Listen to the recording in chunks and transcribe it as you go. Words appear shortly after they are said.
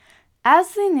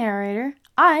As the narrator,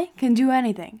 I can do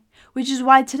anything, which is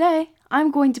why today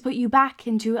I'm going to put you back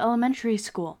into elementary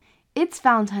school. It's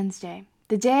Valentine's Day,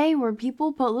 the day where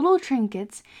people put little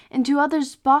trinkets into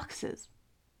others' boxes.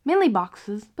 Mainly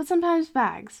boxes, but sometimes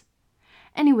bags.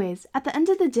 Anyways, at the end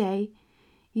of the day,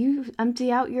 you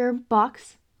empty out your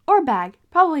box, or bag,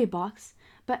 probably a box,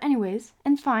 but anyways,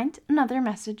 and find another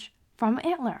message from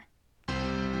Antler.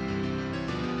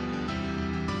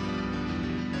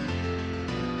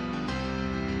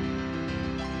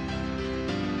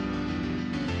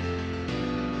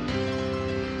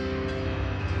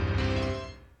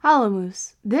 Hello,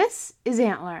 Moose. This is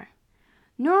Antler.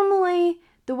 Normally,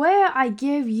 the way I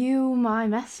give you my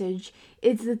message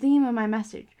is the theme of my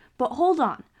message. But hold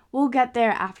on, we'll get there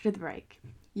after the break.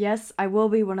 Yes, I will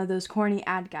be one of those corny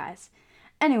ad guys.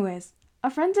 Anyways,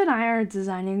 a friend and I are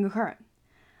designing a cart.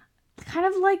 Kind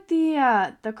of like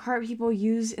the cart people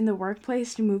use in the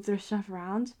workplace to move their stuff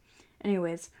around.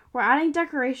 Anyways, we're adding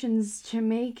decorations to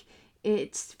make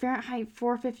it Fahrenheit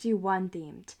 451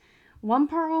 themed. One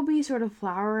part will be sort of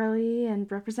flowery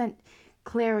and represent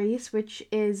Clarice, which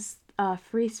is a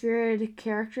free-spirited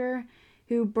character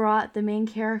who brought the main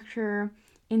character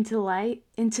into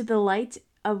the light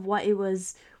of what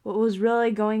was really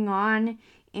going on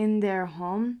in their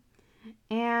home.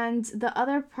 And the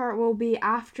other part will be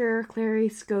after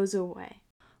Clarice goes away.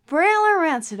 For Antler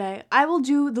Rants today, I will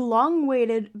do the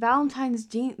long-awaited Valentine's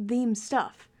theme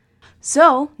stuff.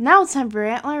 So, now it's time for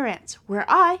Antler Rants, where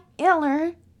I,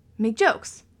 Antler, make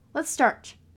jokes. Let's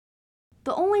start.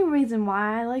 The only reason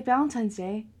why I like Valentine's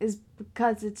Day is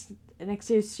because it's an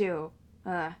excuse to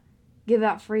give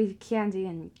out free candy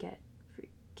and get free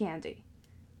candy.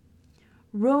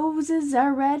 Roses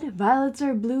are red, violets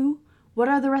are blue. What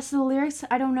are the rest of the lyrics?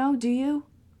 I don't know, do you?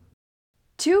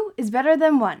 2 is better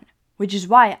than 1, which is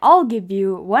why I'll give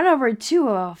you 1/2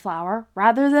 of a flower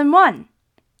rather than 1.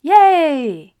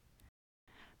 Yay!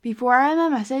 Before I end my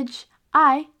message,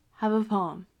 I have a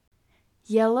poem.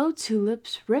 Yellow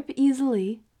tulips rip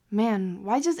easily. Man,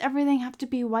 why does everything have to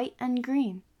be white and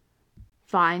green?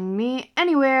 Find me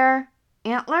anywhere.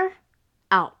 Antler,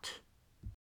 out.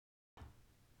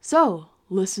 So,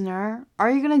 listener, are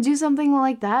you going to do something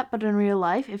like that but in real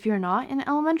life if you're not in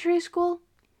elementary school?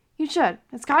 You should.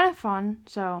 It's kind of fun,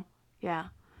 so yeah.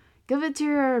 Give it to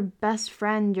your best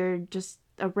friend or just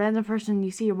a random person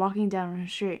you see walking down the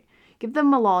street. Give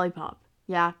them a lollipop.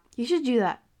 Yeah, you should do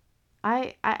that.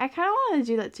 I kind of want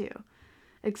to do that too,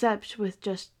 except with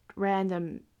just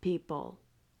random people.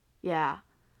 Yeah.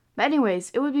 But anyways,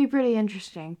 it would be pretty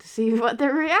interesting to see what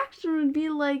their reaction would be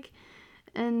like,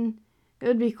 and it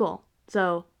would be cool.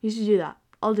 So, you should do that.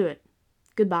 I'll do it.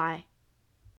 Goodbye.